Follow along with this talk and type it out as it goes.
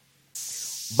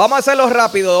Vamos a hacerlo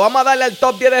rápido. Vamos a darle al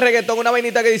top 10 de reggaetón una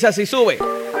vainita que dice así, sube.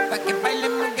 Pa' que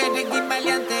bailen mujeres y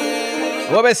valientes.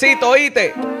 Nuevecito,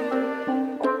 oíste.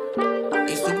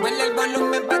 Y súbele el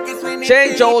volumen pa' que suene.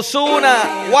 Chencho, Ozuna,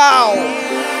 wow.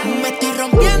 Me estoy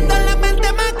rompiendo la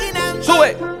mente maquinando.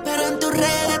 Sube. Pero en tus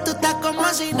redes tú estás como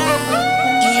si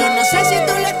nada. Y yo no sé si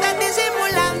tú le estás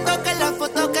disimulando, que la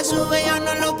foto que sube yo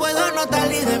no lo puedo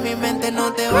notar. Y de mi mente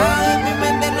no te va, de mi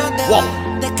mente no te va.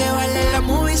 ¿De qué vale la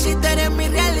movie si tú eres mi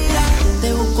realidad?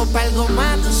 Te busco pa' algo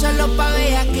más, tú solo pa'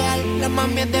 bellaquear. La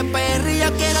mami es de PR y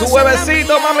yo quiero Su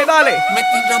huevecito, mami, dale. Me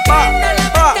estoy rompiendo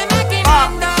la mente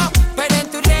maquinando. Pero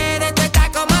en tus redes tú estás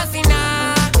como si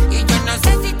nada. Y yo no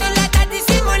sé si tú le estás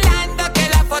disimulando, que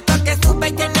la foto que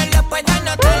sube yo no lo puedo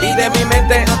notar. Y de mi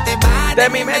mente no te va, de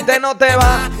mi mente no te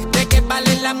va. ¿De qué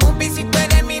vale la movie si tú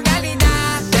eres mi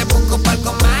realidad? Te busco pa'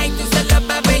 algo más y tú solo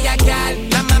pa' bellaquear.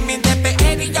 La mami es de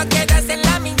PR y yo quiero hacer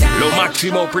la mitad. Lo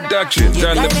Máximo Productions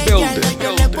en the building.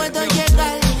 Yo le puedo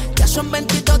llegar. Ya son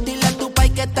 22, dile a tu pai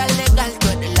que está legal. Tú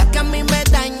eres la que a mí me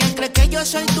daña, cree que yo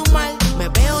soy tu mal. Me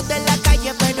veo de la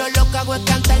calle, pero lo que hago es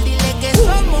cantar. Dile que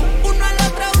somos uno al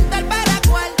otro, un tal para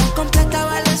cual. Completa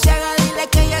Valenciaga, dile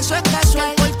que ya eso es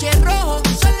casual. Porque rojo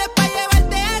solo es pa'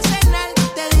 llevarte a cenar.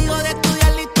 Te digo de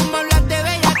estudiar y tú me hablas de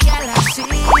bellaquear así.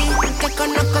 Que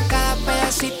conozco cada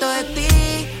pedacito de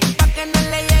ti. Pa' que no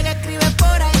le llegue, escribe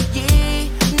por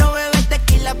allí. No bebes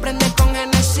tequila, prende con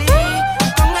Genesis.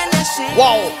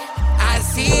 Wow.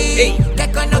 Así, Ey.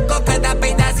 que conozco cada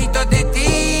pedacito de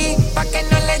ti. Pa' que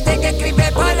no le llegue,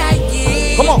 escribe por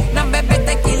allí. ¿Cómo? No bebes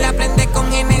tequila, prende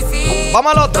con Genesis.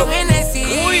 Vamos al otro. Con Genesis.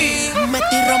 Uy. Me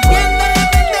estoy rompiendo la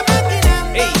mente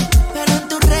maquinando. Ey. Pero en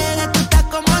tus redes tú estás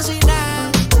como si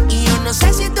nada. Y yo no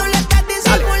sé si tú le estás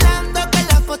disimulando, que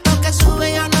la foto que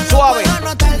sube yo no Suave. lo puedo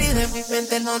notar. Y de mi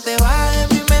mente no te va, de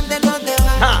mi mente no te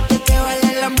va. Ja. ¿De qué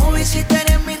vale la movie si tú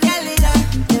eres mi realidad?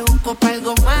 Te busco pa'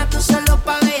 algo más, tú solo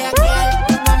pa' bellaquear.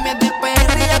 Tu mami es de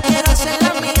PR y yo quiero ser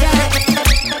la mía.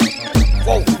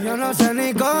 Wow. Yo no sé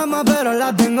ni cómo, pero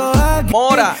la tengo aquí.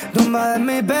 Mora. Tumba de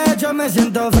mi pecho, me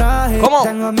siento frágil. ¿Cómo?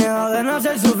 Tengo miedo de no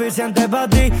ser suficiente para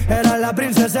ti. Era la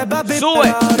princesa papi, Sube.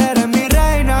 pero ahora eres mi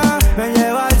reina. Me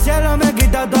lleva al cielo, me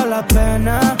quita todas las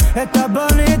penas. Estás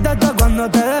bonita hasta cuando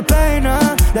te despeinas.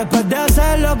 Después de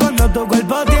hacerlo, cuando tu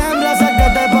cuerpo tiembla, sé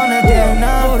que te pone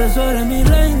tierna. Por eso eres mi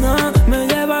reina. Me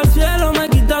lleva al cielo, me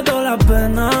quita todas las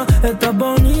penas. Estás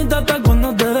bonita hasta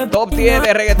cuando te despeinas. Top 10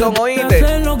 de reggaetón,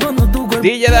 oíste.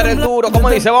 DJ Dari, Duro, ¿cómo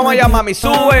dice? Vamos allá, mami,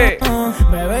 sube.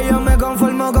 Bebé, yo me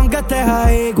conformo con que estés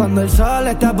ahí. Cuando el sol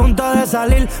esté a punto de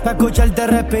salir, pa' escucharte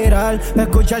respirar, pa'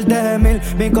 escucharte gemir.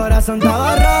 Mi corazón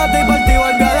estaba roto y por ti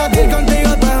volví a latir.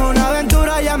 Contigo tú es una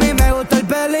aventura y a mí me gusta el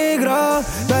peligro.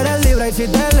 Tú eres libre y si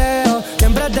te leo,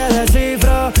 siempre te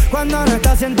descifro. Cuando no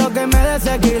estás siento que me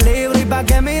desequilibro. Y pa'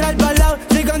 que mirar para el lado,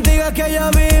 si contigo es que yo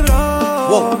vibro.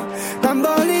 Wow. Tan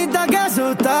bonita que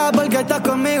asusta, porque estás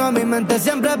conmigo, mi mente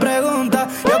siempre pregunta.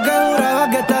 Yo que juraba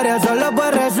que estaría solo,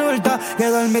 pues resulta que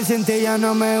dormir sin ti ya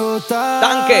no me gusta.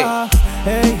 Tanque.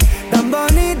 Ey, tan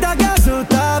bonita que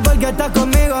asusta, porque estás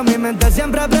conmigo, mi mente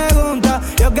siempre pregunta.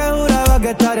 Yo que juraba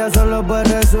que estaría solo, pues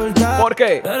resulta. ¿Por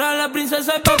qué? Era la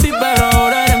princesa y papi, pero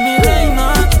ahora eres mi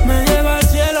reina. Me lleva al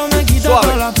cielo, me quita Suave.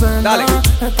 toda la pena. Dale.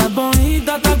 Estás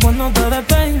bonita hasta cuando te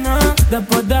despeinas.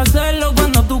 Después de hacerlo,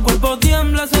 cuando tu cuerpo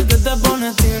tiembla, sé que te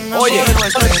pones tierna. Oye. Sigo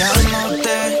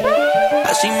esperándote,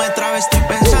 así me trabé, estoy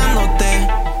pensándote.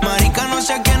 Marica, no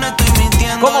sé a quién estoy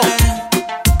mintiendo. ¿Cómo?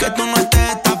 Que tú no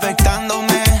estés, está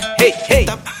afectándome. Hey, hey.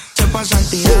 Se pasan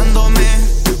tirándome,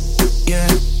 yeah.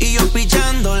 Y yo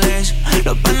pichándoles.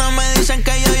 Los panas me dicen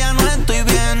que yo ya no estoy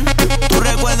bien. Tu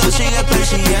recuerdo sigue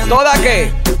persiguiendo. ¿Toda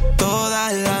qué?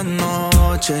 Todas las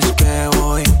noches que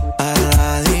voy a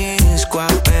la disco a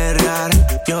perrear,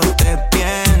 yo te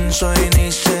pienso y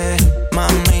ni sé,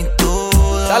 mami, tú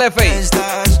Dale, ¿dónde Faye.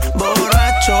 estás?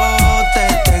 Borracho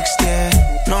te texteé,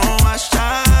 no vas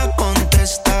a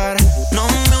contestar. No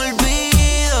me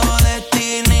olvido de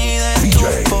ti ni de tu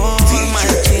forma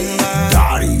de chingar.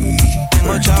 Dari.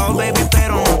 Tengo chao, baby,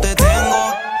 pero no te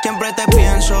tengo. Siempre te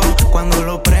pienso cuando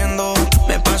lo prendo.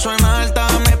 Me paso en alta,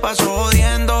 me paso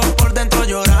jodiendo. Por dentro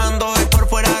llorando y por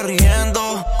fuera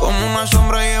riendo. Como una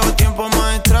sombra llevo tiempo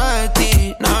más detrás de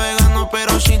ti. Navegando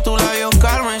pero sin tu labio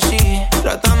carmesí.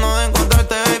 Tratando de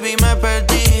encontrarte, baby, me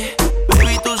perdí.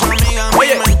 Baby, tus amigas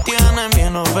Oye. me tienen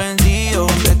bien ofendido.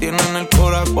 Te tienen el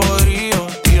corazón podrido.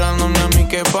 Tirándome a mí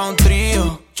que pa' un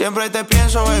trío. Siempre te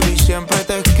pienso, baby, siempre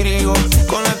te escribo.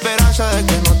 Con la esperanza de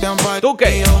que no te han partido. ¿Tú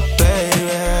qué?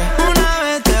 Baby. Una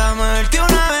vez te amo, verte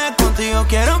una vez contigo.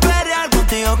 Quiero perrear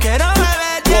contigo, quiero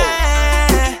beber,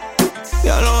 yeah.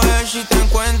 Ya lo he ver si te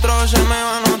encuentro, se me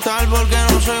va a notar porque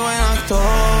no soy buen actor.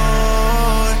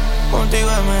 Contigo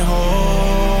es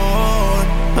mejor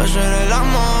hacer el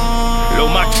amor. Lo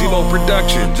Máximo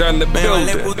Productions on the Me vale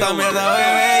building. puta mierda,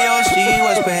 bebé, yo sigo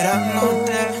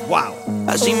esperándote. Wow.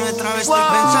 Así me trabé, estoy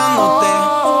pensándote.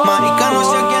 Marica,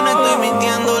 no sé a quién estoy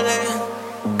mintiéndole.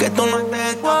 Que tú no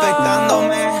estés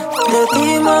afectándome. De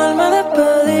ti mal me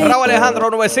despedí. Raúl Alejandro,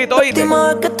 nubecito, oíste. Última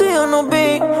vez que tú y yo nos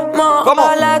vimos. ¿Cómo?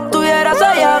 Ojalá estuvieras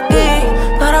ahí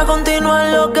aquí para continuar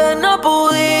lo que no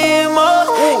pudimos.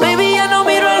 Baby, ya no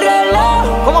miro el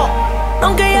reloj. ¿Cómo?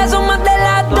 Aunque ya son más de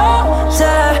las 12,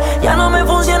 ya no me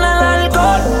funciona el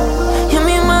alcohol. Y en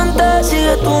mi mente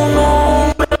sigue tu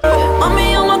nombre.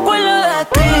 Mami, yo me acuerdo de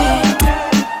ti.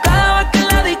 Cada vez que en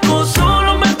la disco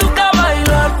solo me toca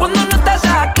bailar. Cuando no estás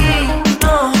aquí,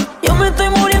 no, yo me estoy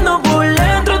muriendo por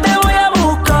dentro. Te voy a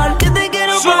buscar, que te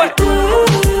quiero partir.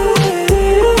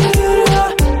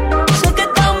 Sé que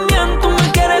también tú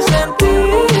me quieres sentir.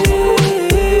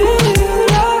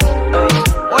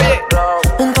 Oye.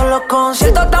 En todos los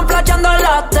conciertos están flashando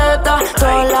las tetas.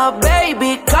 Todas las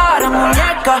baby, cara,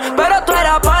 muñeca. Pero tú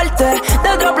eras parte de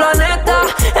otro planeta.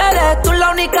 Eres tú la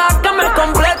única que me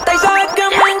completa. Y sabes que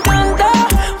me encanta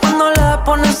cuando le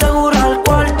pones seguro al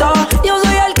cuarto. Yo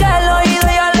soy el que el oído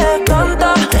ya le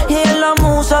canta. Y ella es la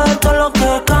musa de todo lo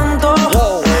que canto.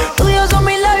 Tuyos son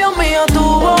mis labios, míos tu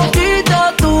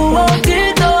boquita, tu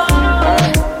boquita.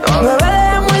 Bebé,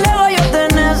 de muy lejos yo te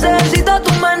necesito,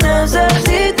 tú me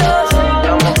necesitas.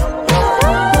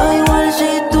 Da igual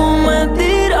si tú me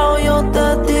tiras o yo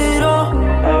te tiro.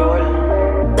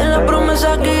 De la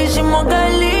promesa que hicimos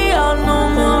aquel día no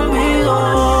me olvido.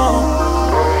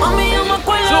 Mami, yo me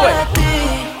acuerdo Sube. de ti.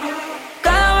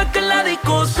 Cada vez que en la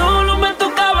disco solo me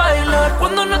toca bailar.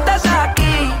 Cuando no estás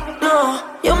aquí, no,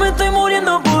 yo me estoy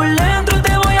muriendo por dentro.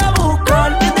 Te voy a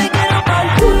buscar, que te quiero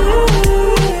partir.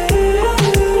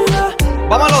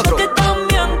 Vamos al otro. Que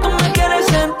también tú me quieres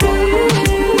sentir.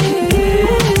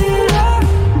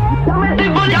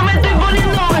 Ya me estoy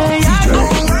poniendo bellaco.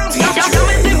 Ya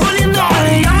me estoy poniendo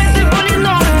bellaco. Ya me estoy poniendo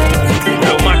bellaco.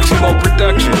 Lo Máximo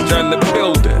Productions on the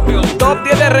building. Top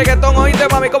 10 de reggaetón, oíste,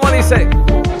 mami, ¿cómo dice?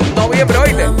 Noviembre,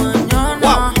 oíste.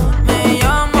 Mañana me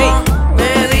llama, Ey.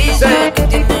 me dice que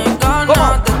tiene ¿Cómo?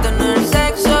 ganas de tener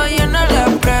sexo y en el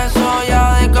expreso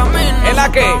ya de camino. ¿En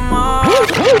la qué?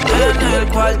 En el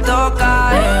cuarto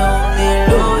cae un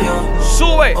diluvio.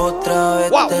 Sube. Otra vez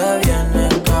Wow. te viene,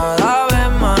 cada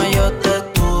vez más yo te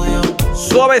estudio.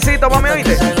 Suavecito, mami, Que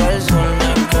oíste. salga el sol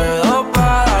me quedo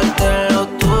para darte lo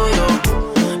tuyo.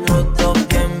 Los dos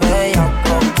bien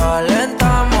bellacos,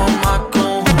 calentamos más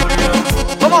con Julio.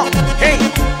 ¿Cómo? Hey.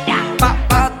 Pa,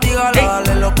 pa. Castígala, Ey.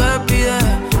 dale lo que pide.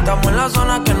 Estamos en la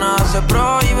zona que nada se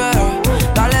prohíbe.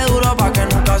 Dale duro pa' que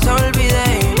nunca se olvide.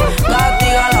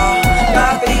 Castígala,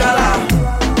 castígala.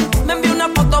 Me envió una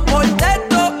foto por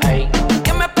texto.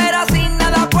 Que me espera sin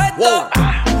nada puesto. Wow.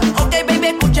 Ok, baby,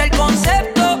 escucha el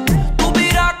concepto. Tú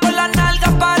viras con las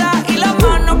nalgas para y las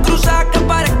manos cruzadas que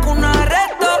parezca un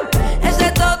arresto.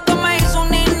 Ese toto me hizo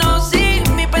un himno, sí.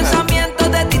 Mis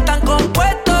pensamientos de ti están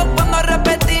compuestos cuando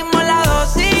repetimos la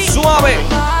dosis. Suave.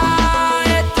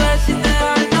 Esto es sin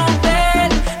dejarnos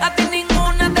ver. A ti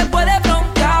ninguna te puede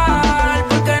frontear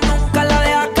porque nunca la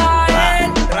dejas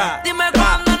caer. Dime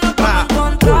cuándo nos vamos a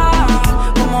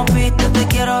encontrar. Como viste te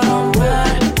quiero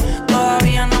romper.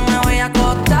 Todavía no me voy a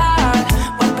acostar.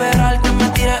 Voy a esperar que me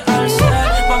tires al ser.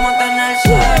 Vamos a tener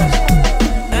sexo.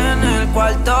 En el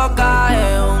cuarto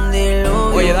cae un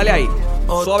diluvio. Oye, dale ahí.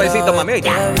 Suavecito, mami, oíste.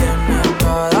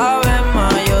 Cada vez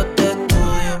más yo te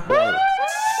estudio.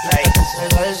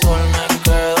 Salga el sol me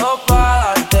quedo para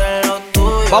darte lo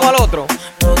tuyo. Vamos al otro.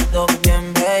 Los dos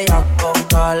bien bellacos,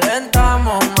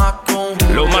 calentamos más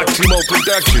con Lo Máximo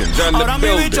Productions on the Ahora mi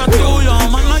bicho es building. tuyo,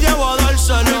 más no llevo a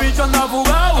dárselo. Mi bicho anda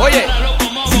fugado. Oye.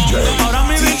 Ahora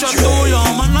mi bicho es tuyo,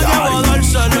 más no llevo a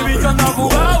dárselo. Mi bicho anda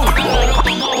fugado.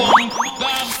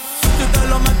 Si te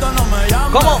lo meto no me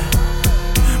llames. ¿Cómo?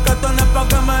 Que esto no es pa'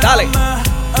 que me Dale. llames.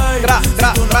 Ey, Tra, si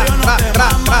tra, tu tra, novio no tra, te tra,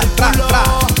 mama tra, el tra, culo, tra.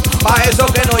 Pa' eso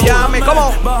que no llame.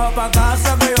 ¿Cómo? Baja pa'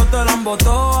 casa que yo te la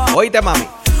embotoa. Oíste, mami.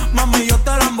 Mami, yo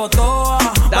te la embotoa.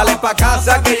 Dale pa'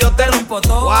 casa que yo te lo rompo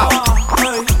toa.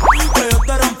 Wow. Ey, que yo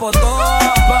te rompo toa.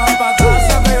 Baja pa'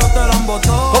 casa que yo te la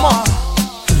embotoa. ¿Cómo?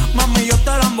 Mami, yo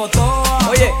te la embotoa.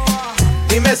 Oye,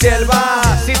 dime si él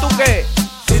va. ¿Si tú qué?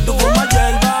 Si tú fumas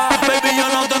hierba, baby, yo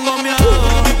no tengo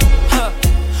miedo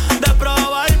de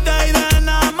probarte y de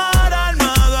enamorarme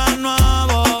de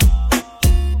nuevo.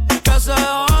 Que se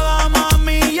joda,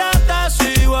 mami, ya te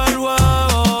sigo el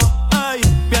juego. Ey,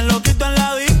 bien loquito en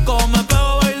la disco, me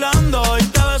pego bailando y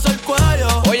te beso el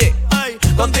cuello. Oye, Ey,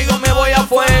 contigo me voy a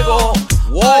fuego.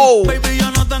 Wow.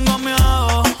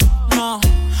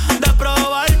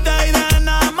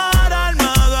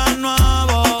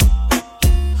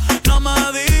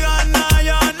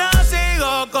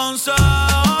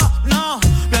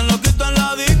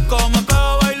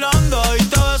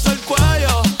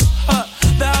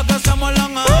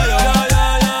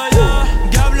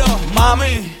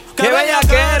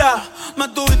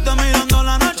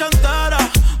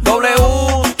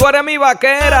 mi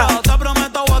vaquera. Te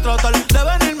prometo voy a tratar de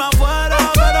venirme afuera,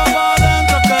 pero pa'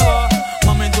 adentro es que va.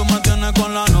 Mami, tú me tienes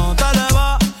con la nota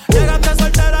eleva. Llegaste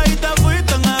soltera y te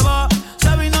fuiste en Eva. Se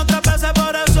vino 3 veces,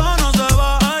 por eso no se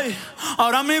va. Ay,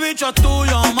 ahora mi bicho es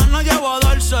tuyo, más no llevo a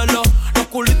dárselo. Los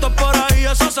culitos por ahí,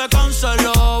 eso se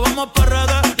canceló. Vamos pa'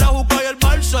 RD, la Juca y el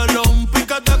Barceló. Un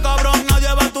piquete cabrón,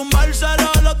 nadie va a tumbárselo.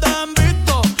 Los dejan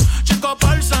visto, chicos,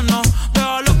 pársenos.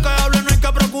 Déjalos que hablen, no hay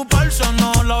que preocuparse,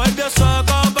 no. La baby es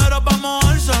seca, pero pa'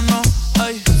 mojarse, no.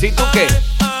 Ay, ¿Si tú qué?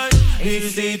 y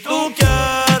si tú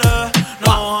quieres,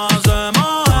 nos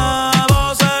hacemos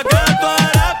Evo. Sé que tú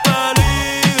eres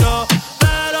peligro,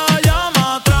 pero yo me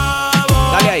atrevo.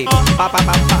 Dale ahí. Pa, pa,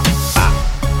 pa, pa, pa.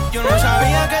 Yo no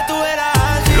sabía que tú eras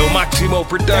así. Lo Máximo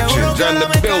Productions on the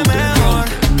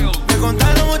building. Me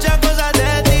contaron muchas cosas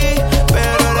de ti,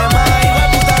 pero eres más hijo de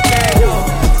puta que yo.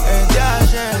 Es de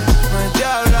hacer, no es de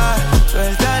hablar.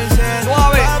 Suelta el cel,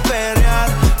 Suave. pa' perrear,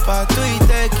 pa' tu y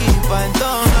tequi, pa'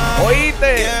 entonar.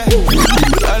 Oíste.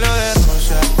 Salió de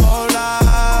Rosa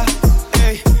Pola.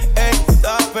 Ey, ey,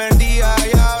 estás perdida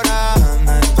y ahora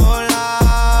anda en todos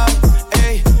lados.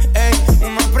 Ey, ey,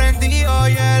 uno prendido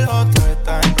y el otro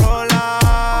está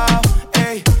enrolado.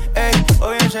 Ey, ey,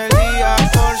 hoy es el día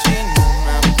por si no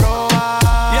me han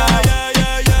probado.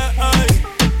 Ey.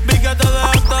 Vi que te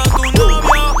dejaste tu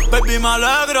novio, baby, me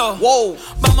alegro. Wow.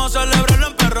 Vamos a celebrarlo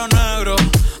en perro negro.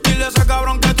 Dile a ese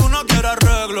cabrón que tú no quieres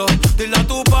arreglo. Dile a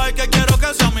tu pai que quiero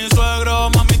que sea mi suegro.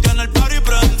 Mami tiene el party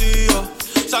prendido.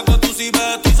 Saco tu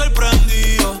cibete y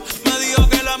sorprendido. Me dijo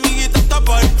que la amiguita está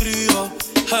para el trío.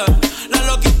 La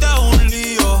loquita es un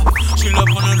lío. Si le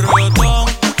ponen reggaetón,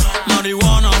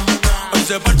 marihuana. Hoy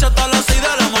se parcha hasta las 6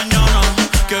 de la mañana.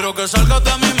 Quiero que salgas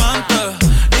de mi mente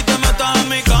y te metas en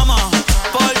mi cama.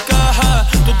 Porque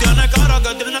tú tienes cara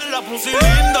que tienes la pussy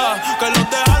linda. Que los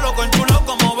deja loco en chulo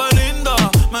como Belinda.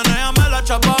 Menéame la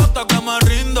chapa hasta que me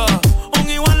rinda. Un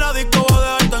igual en la disco voy a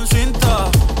dejarte en cinta.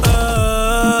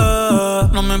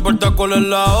 No me importa cuál es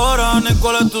la hora ni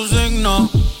cuál es tu signo.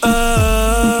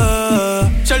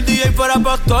 Si el DJ fuera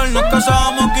pastor nos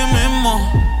casábamos aquí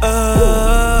mismo.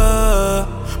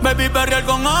 Baby, perrear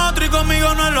con otro y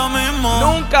conmigo no es lo mismo.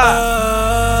 Nunca.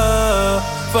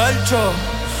 Felcho.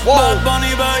 Wow. Bad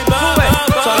Bunny, baby. Sube.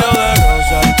 Salió de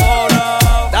Rosa Pola.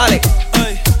 Dale.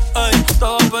 Ey, ey,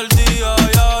 estaba perdido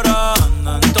y ahora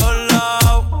anda en todos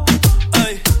lados.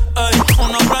 Ey, ey,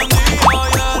 uno prendido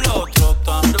y el otro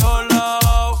está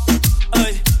enrolado.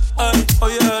 Ey, ey,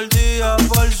 hoy es el día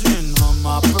por si no me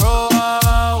ha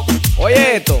probado.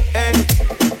 Oye esto. Ey,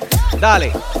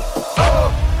 Dale.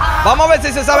 Vamos a ver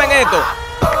si se saben esto.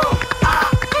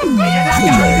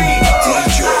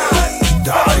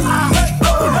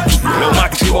 Lo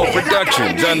Máximo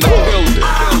Productions on the building.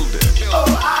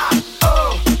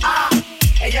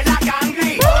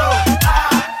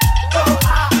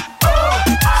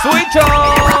 Switch on.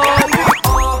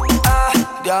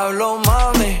 diablo,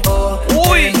 mami.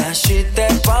 Uy. Naciste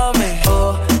pa' mí.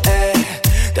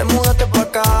 Te mudaste pa'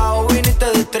 acá o viniste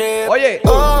de trip. Oye.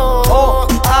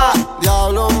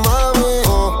 Diablo, mami,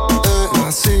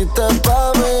 naciste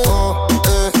pa' mí,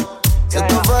 si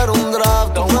esto fuera un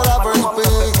draft, tú fueras first pick.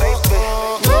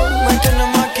 Me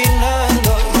tienes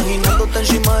maquinando, imaginándote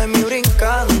encima de mí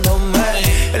brincándome.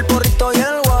 El porrito y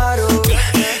el guaro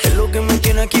es lo que me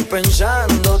tiene aquí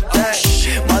pensándote.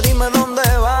 Ma, dime dónde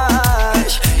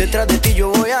vas, detrás de ti yo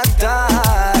voy a estar.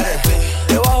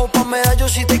 Debajo pa' medallo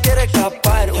si te quieres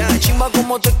escapar. Una chimba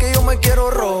como tú es que yo me quiero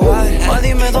robar. Ma,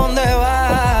 dime dónde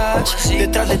vas,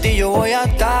 detrás de ti yo voy a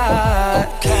estar.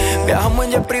 Viajamos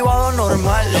en jet privado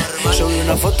normal. Subí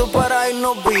una foto para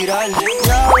irnos viral.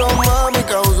 Diablo, mami,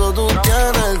 causo tú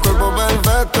tienes el cuerpo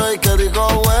perfecto y qué rico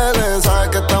huele. Sabes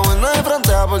que está buena y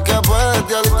frontea porque puedes.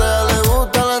 Y ahorita ya le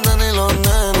gustan las nenas y los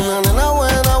nenes. Una nena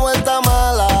buena, vuelta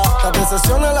mala. Las 10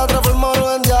 sesiones la transformó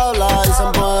en diabla y se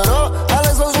empoderó,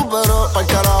 Alex lo superó. Pa'l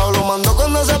carajo lo mandó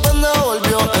cuando ese pendejo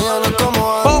volvió. Ella no es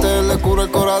como antes, le cura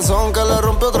el corazón que le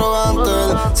rompió otro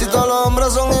gantel. Si todos los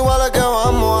hombres son iguales, ¿qué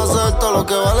vamos a hacer? Todo lo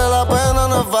que vale la pena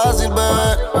no es fácil,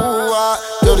 bebé.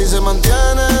 Yori se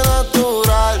mantiene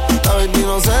natural, la baby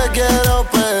no se quiere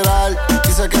operar.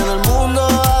 Dice que en el mundo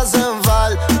hacen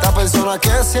falta personas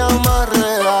que sean más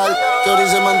real.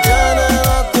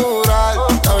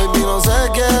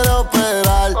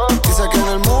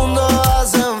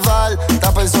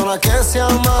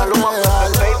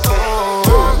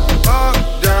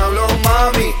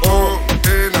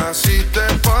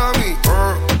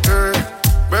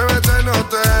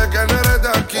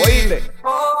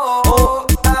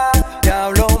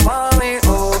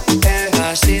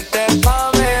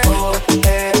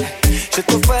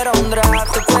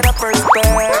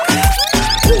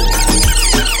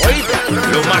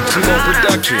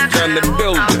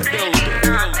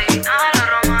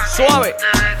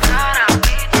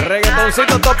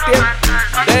 reggaetoncito top 10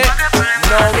 de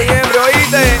noviembre,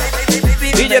 ¿oíste?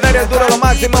 DJ Dari, el Duro, lo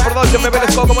máximo, production, bebé,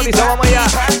 let's go, como dice, vamos allá.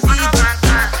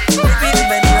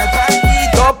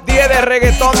 Top 10 de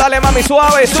reggaetón, dale mami,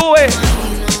 suave, sube.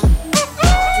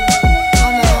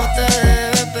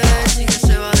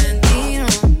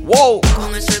 Wow.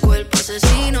 Con ese cuerpo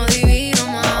asesino divino,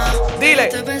 más. Dile.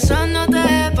 Estoy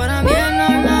pensándote, para mí es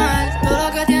normal. Todo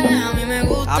lo que tienes a mí me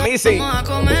gusta. A mí sí. Vamos a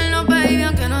comernos, baby,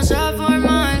 aunque no sea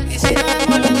formal. Y si no es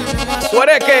por lo menos no pasa. ¿Tú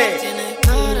eres qué? Tienes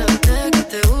cara de que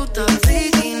te gusta,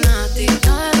 freaky, nasty,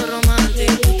 nada de lo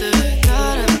romántico. Tú te ves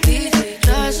cara, bici,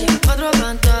 classy, cuatro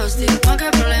fantastic, más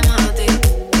que problemático.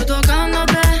 Tú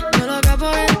tocándote, yo loca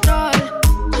por entrar.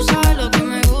 Tú sabes lo que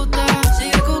me gusta.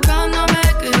 Sigue buscándome,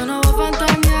 que yo no voy a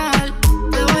fantamear.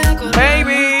 Te voy a correr.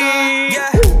 Baby.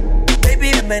 Yeah.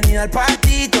 Baby, bienvenida al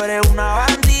party. Tú eres una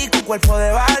bandí con cuerpo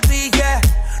de Barbie, yeah.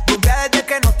 Rubia desde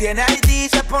que no tiene ID.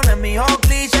 Se pone mi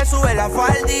Oakley, se sube la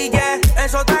faldilla.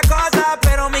 Es otra cosa,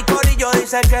 pero mi corillo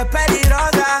dice que es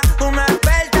peligrosa. Una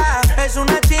experta, es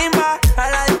una chimba. A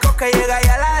la disco que llega y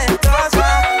a la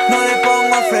destroza. No le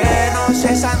pongo frenos,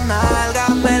 esas nalgas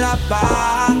me las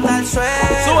baja hasta el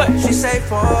suelo. Sube. She say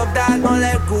fuck that, no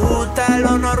le gusta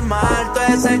lo normal, todo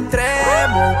es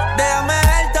extremo. Déjame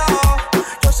ver todo,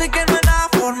 yo sé que no es nada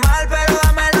formal, pero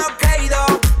dame lo que he ido.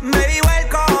 Baby,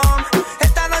 welcome,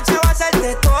 esta noche va a ser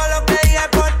de todo lo que diga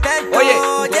por texto. Oye.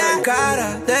 Yeah.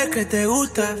 Cara de que te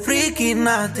gusta, freaky,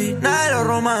 nasty, nada de lo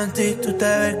romántico. Tú te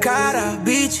ves cara,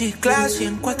 bichi, classy,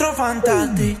 encuentro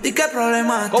fantástico. ¿Y qué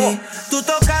problema a ti? ¿Cómo? Tú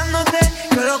tocándote,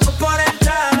 yo loco por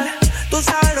entrar. Tú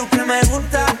sabes lo que me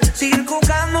gusta. Sigue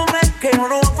buscándome, que yo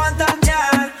no voy a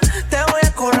fantasear. Te voy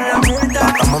a correr la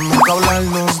multa. Vamos nunca a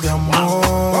hablarnos de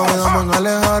amor. Vamos a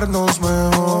alejarnos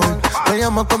mejor. Me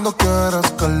llama cuando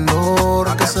quieras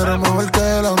calor. Que será mejor que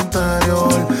el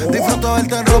anterior. Disfruto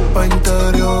verte en ropa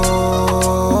interior.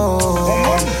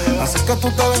 Así que tú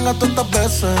te vengas todas estas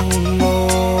veces en un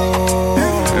no.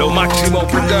 Lo máximo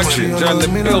production, ya le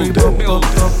Me vuelve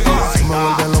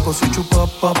loco si chupa,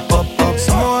 pa, pa, pa.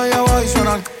 Somos allá abajo y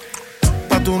suenan.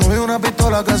 Pa' tu novio una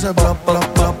pistola que se pla, pla,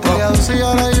 pla, pla. Ella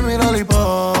decía y mira y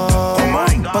pa.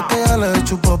 Pa' que ella le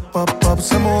chupa, pa, pa.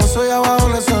 Se mozo y abajo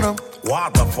le suena.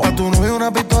 Pa' tu novio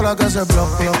una pistola que se pla,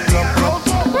 pla, pla, pla.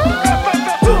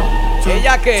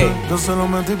 ¿Ella qué? Yo se lo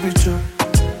metí piche.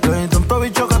 Le di tanto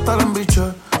bicho que hasta la embiche.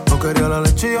 No quería la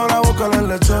leche y yo la boca le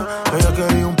leche. Ella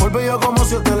quería un polvillo como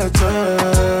 7 leche.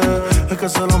 Es que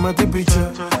se lo metí piche.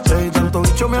 Le di tanto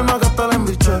bicho mi alma que hasta la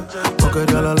embiche. No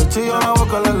quería la leche y yo la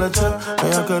boca le leche.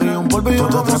 Ella quería un polvillo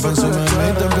como 7 leche.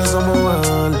 Y te empiezo a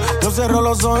mover. Yo cierro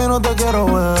los ojos y no te quiero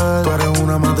ver. Tú eres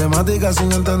una matemática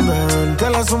sin entender. Que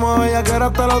la sumo a ella que era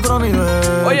hasta el otro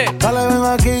nivel. Oye. Dale ven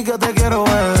aquí que te quiero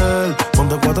ver.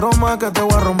 Ponte 4 más que te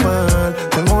voy a romper.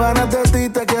 Tengo ganas de ti,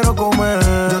 te quiero comer.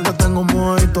 Yo te tengo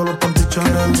muerto los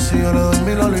pantichones. Si yo le doy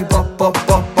mi lollipop, pop,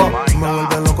 pop, pop. Me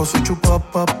vuelve loco si chupa,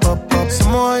 pop, pop, pop.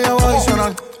 Somos allá abajo y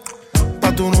suenan.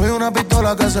 Pa' tu novio una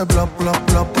pistola que se plop, plop,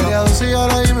 plop, plop. Ella decía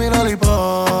le doy mi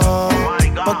lollipop.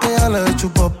 Pa' que ella le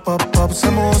chupa, pop, pop. Se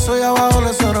mozo y abajo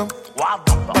le suenan.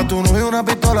 Pa' tu novio una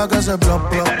pistola que se plop,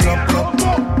 plop, plop, plop.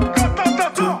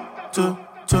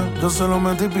 Yo se lo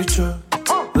metí piche.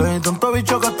 Le di tanto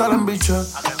bicho que hasta la embiche.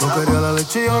 No quería la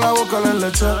leche y yo la boca le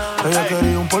leche. Ella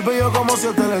quería un polvillo como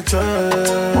 7 leche.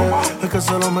 Es que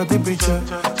se lo metí piche.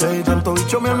 Le di tanto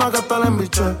bicho mi alma que hasta la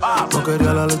embiche. No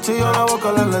quería la leche y yo la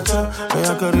boca le leche.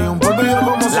 Ella quería un polvillo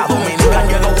como 7 leche. La dominicana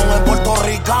llegó con el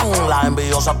puertorricano. Las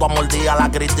envidiosas tu mordida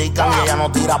la critican. Y ella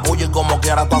no tira puya y como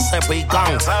quiera todas se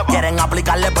pican. Quieren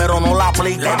aplicarle pero no la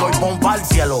aplican. Le doy pompa al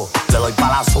cielo. Le doy pa'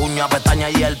 las uñas,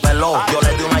 pestañas y el pelo. Yo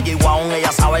le di una G-Wagon,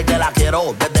 ella sabe que la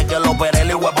quiero. Desde que lo operé,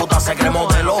 el hueputa se cree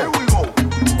modelo.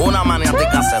 Una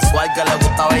maniática sexual que le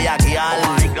gusta bellaquear.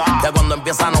 Que cuando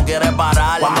empieza no quiere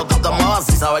parar. Cuando tú te muevas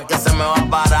y sabes que se me va a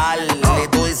parar. Y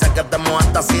tú dices que te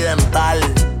muevaste accidental.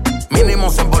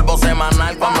 Mínimo 100 polvos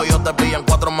semanal. Cuando yo te pillo en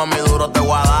 4 mami duro te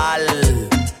voy a dar.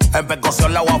 En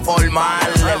percusión la voy a formar.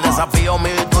 El desafío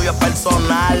mío y tuyo es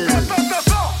personal.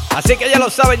 Así que ya lo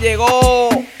saben, llegó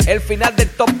el final del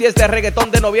top 10 de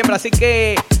reggaetón de noviembre. Así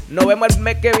que nos vemos el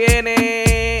mes que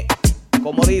viene.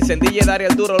 Como dicen, DJ Dari,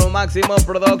 el Duro, lo máximo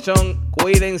production.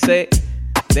 Cuídense,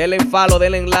 denle follow,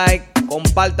 denle like,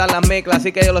 compartan la mezcla.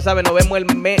 Así que ya lo saben, nos vemos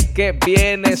el mes que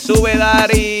viene. Sube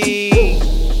Dari.